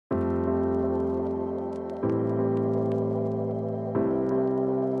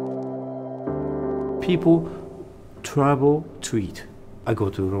people travel to eat. I go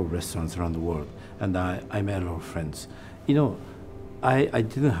to a lot of restaurants around the world, and I made a lot of friends. You know, I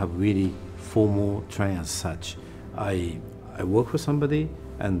didn't have really formal training as such. I worked for somebody,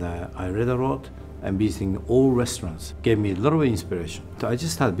 and I read a lot, and visiting all restaurants gave me a lot of inspiration. So I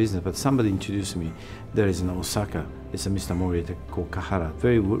just started business, but somebody introduced me. There is in Osaka, it's a Mr. Mori called Kahara,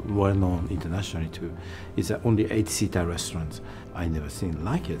 very well known internationally too. It's only 8-seater restaurant. I never seen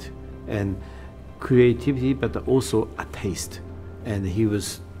like it. And creativity, but also a taste. And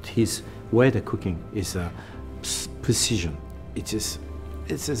his way of cooking is a precision. It's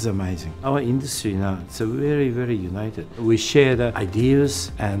just amazing. Our industry now, it's a very, very united. We share the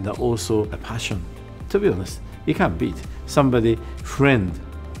ideas and also a passion. To be honest, you can't beat somebody, friend,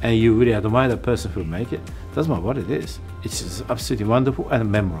 and you really admire the person who make it. Doesn't matter what it is. It's just absolutely wonderful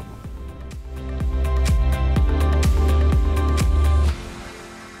and memorable.